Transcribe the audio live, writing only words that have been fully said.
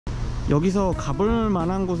여기서 가볼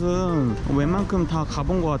만한 곳은 웬만큼 다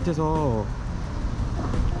가본 것 같아서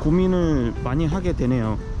고민을 많이 하게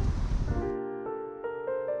되네요.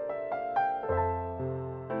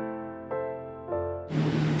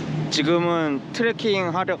 지금은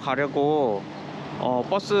트레킹 하러 가려고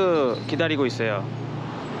버스 기다리고 있어요.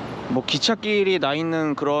 뭐 기찻길이 나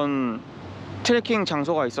있는 그런 트레킹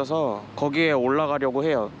장소가 있어서 거기에 올라가려고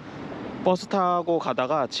해요. 버스 타고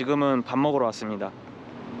가다가 지금은 밥 먹으러 왔습니다.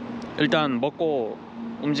 일단 먹고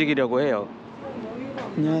움직이려고 해요.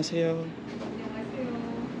 안녕하세요.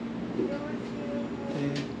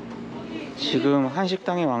 네. 지금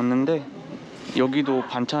한식당에 왔는데 여기도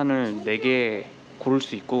반찬을 4개 고를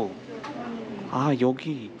수 있고, 아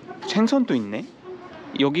여기 생선도 있네.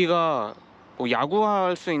 여기가 뭐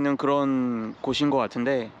야구할 수 있는 그런 곳인 것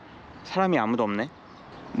같은데 사람이 아무도 없네.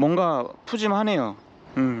 뭔가 푸짐하네요.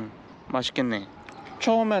 맛있겠네.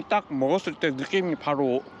 처음에 딱 먹었을 때 느낌이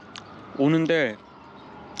바로 오는데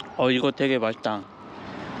이거 되게 맛있다.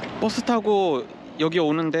 버스 타고 여기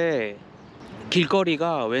오는데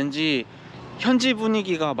길거리가 왠지 현지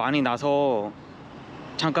분위기가 많이 나서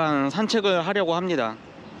잠깐 산책을 하려고 합니다.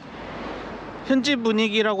 현지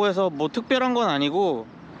분위기라고 해서 뭐 특별한 건 아니고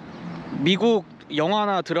미국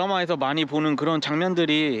영화나 드라마에서 많이 보는 그런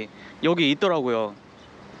장면들이 여기 있더라고요.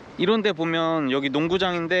 이런데 보면 여기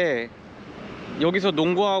농구장인데 여기서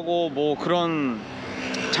농구하고 뭐 그런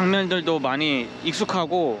장면들도 많이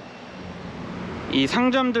익숙하고, 이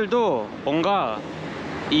상점들도 뭔가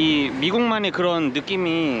이 미국만의 그런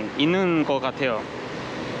느낌이 있는 것 같아요.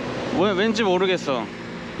 왠지 모르겠어.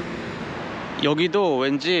 여기도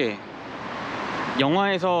왠지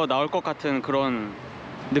영화에서 나올 것 같은 그런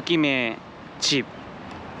느낌의 집,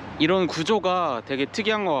 이런 구조가 되게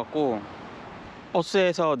특이한 것 같고,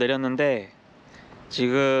 버스에서 내렸는데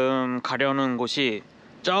지금 가려는 곳이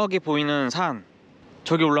저기 보이는 산,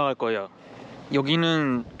 저기 올라갈 거예요.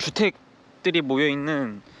 여기는 주택들이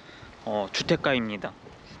모여있는 주택가입니다.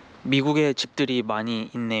 미국의 집들이 많이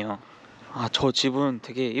있네요. 아, 저 집은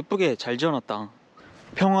되게 예쁘게 잘 지어놨다.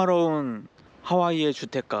 평화로운 하와이의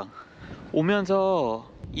주택가. 오면서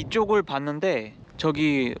이쪽을 봤는데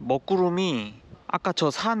저기 먹구름이 아까 저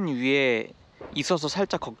산 위에 있어서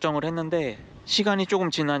살짝 걱정을 했는데 시간이 조금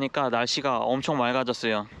지나니까 날씨가 엄청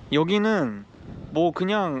맑아졌어요. 여기는 뭐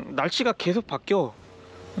그냥 날씨가 계속 바뀌어.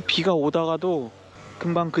 비가 오다가도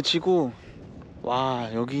금방 그치고. 와,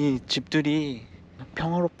 여기 집들이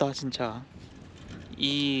평화롭다 진짜.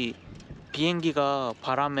 이 비행기가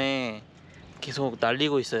바람에 계속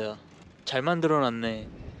날리고 있어요. 잘 만들어놨네.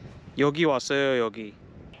 여기 왔어요. 여기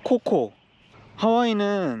코코.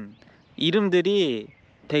 하와이는 이름들이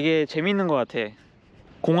되게 재밌는 것 같아.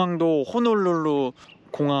 공항도 호놀룰루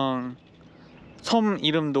공항, 섬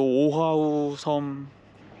이름도 오하우 섬,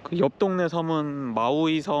 그 옆 동네 섬은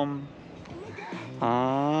마우이 섬.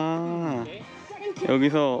 아,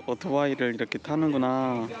 여기서 오토바이를 이렇게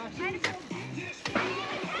타는구나.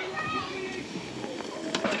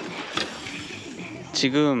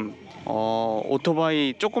 지금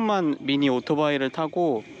오토바이, 조그만 미니 오토바이를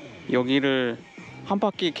타고 여기를 한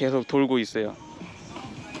바퀴 계속 돌고 있어요.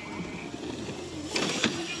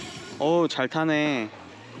 잘 타네.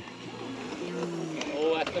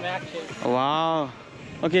 와우.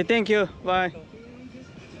 오케이, 땡큐. 바이.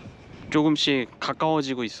 조금씩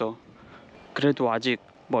가까워지고 있어. 그래도 아직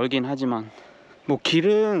멀긴 하지만 뭐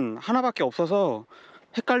길은 하나밖에 없어서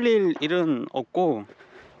헷갈릴 일은 없고.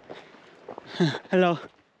 헬로.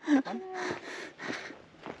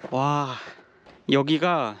 와,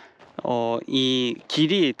 여기가 이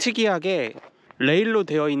길이 특이하게 레일로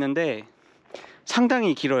되어 있는데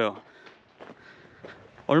상당히 길어요.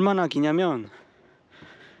 얼마나 기냐면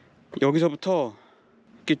여기서부터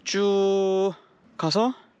이렇게 쭉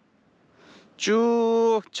가서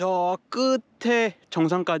쭉 저 끝에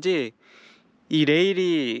정상까지 이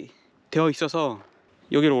레일이 되어 있어서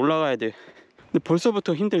여기를 올라가야 돼. 근데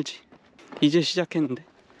벌써부터 힘들지. 이제 시작했는데.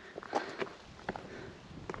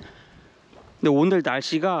 근데 오늘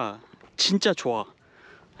날씨가 진짜 좋아.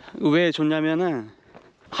 왜 좋냐면은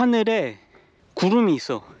하늘에 구름이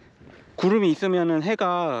있어. 구름이 있으면은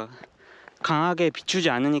해가 강하게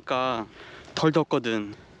비추지 않으니까 덜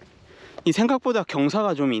덥거든. 이 생각보다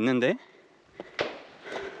경사가 좀 있는데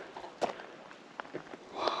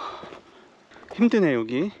힘드네.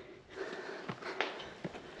 여기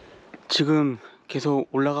지금 계속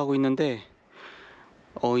올라가고 있는데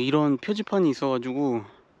이런 표지판이 있어가지고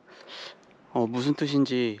무슨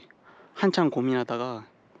뜻인지 한참 고민하다가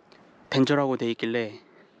덴저라고 돼 있길래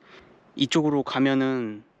이쪽으로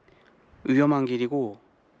가면은 위험한 길이고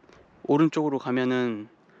오른쪽으로 가면은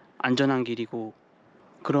안전한 길이고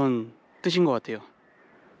그런 뜻인 것 같아요.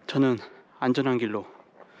 저는 안전한 길로.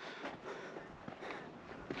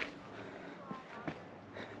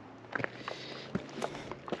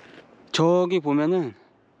 저기 보면은,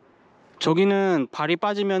 저기는 발이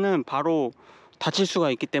빠지면은 바로 다칠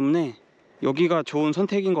수가 있기 때문에 여기가 좋은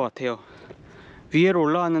선택인 것 같아요. 위에로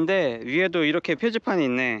올라왔는데 위에도 이렇게 표지판이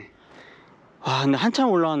있네. 와, 근데 한참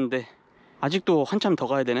올라왔는데 아직도 한참 더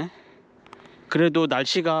가야 되네. 그래도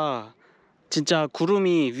날씨가 진짜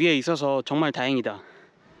구름이 위에 있어서 정말 다행이다.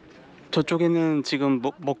 저쪽에는 지금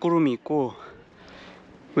먹구름이 있고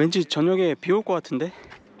왠지 저녁에 비 올 것 같은데.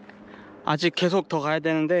 아직 계속 더 가야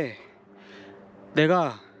되는데,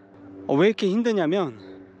 내가 왜 이렇게 힘드냐면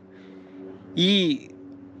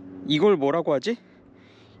이걸 뭐라고 하지?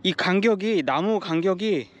 이 간격이, 나무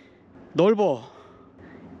간격이 넓어.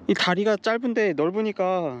 이 다리가 짧은데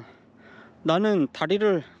넓으니까 나는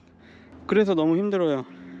다리를, 그래서 너무 힘들어요.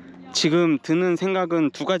 지금 드는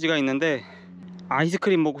생각은 두 가지가 있는데,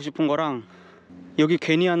 아이스크림 먹고 싶은 거랑 여기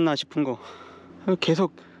괜히 왔나 싶은 거.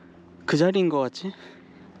 계속 그 자리인 것 같지?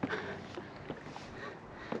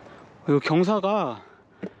 이 경사가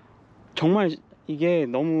정말 이게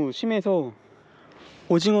너무 심해서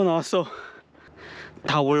오징어 나왔어.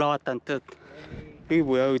 다 올라왔단 뜻. 여기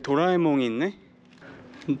뭐야? 여기 도라에몽이 있네?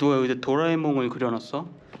 누가 여기다 도라에몽을 그려놨어?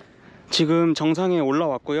 지금 정상에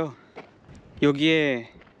올라왔고요.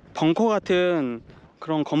 여기에 벙커 같은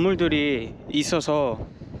그런 건물들이 있어서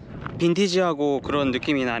빈티지하고 그런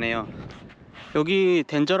느낌이 나네요. 여기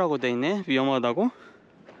덴저라고 돼 있네? 위험하다고?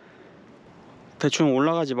 대충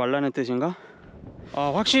올라가지 말라는 뜻인가?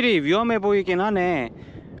 아, 확실히 위험해 보이긴 하네.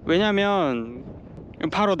 왜냐면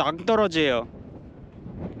바로 낭떠러지예요.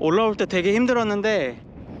 올라올 때 되게 힘들었는데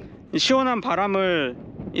시원한 바람을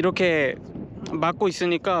이렇게 맞고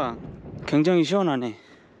있으니까 굉장히 시원하네.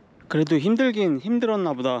 그래도 힘들긴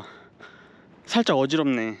힘들었나 보다. 살짝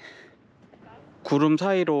어지럽네. 구름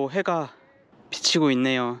사이로 해가 비치고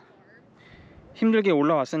있네요. 힘들게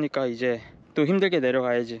올라왔으니까 이제 또 힘들게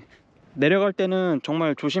내려가야지. 내려갈 때는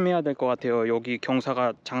정말 조심해야 될 것 같아요. 여기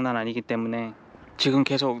경사가 장난 아니기 때문에. 지금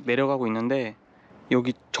계속 내려가고 있는데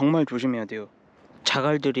여기 정말 조심해야 돼요.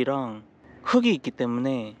 자갈들이랑 흙이 있기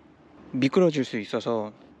때문에 미끄러질 수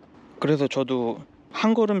있어서. 그래서 저도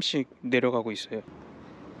한 걸음씩 내려가고 있어요.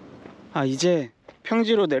 아, 이제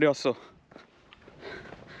평지로 내려왔어.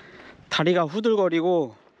 다리가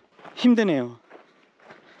후들거리고 힘드네요.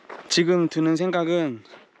 지금 드는 생각은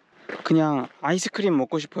그냥 아이스크림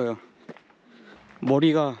먹고 싶어요.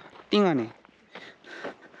 머리가 띵하네.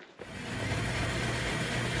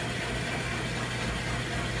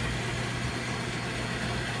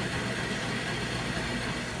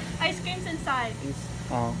 Ice cream's inside.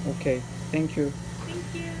 아, 오케이. 땡큐.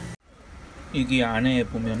 Thank you. 여기 안에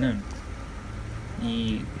보면은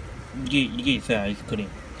이게 있어요. 아이스크림.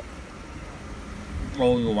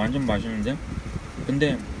 이거 완전 맛있는데?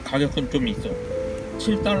 근데 가격은 좀 있어.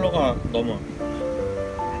 $7가 넘어.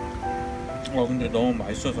 근데 너무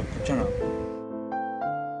맛있어서 괜찮아.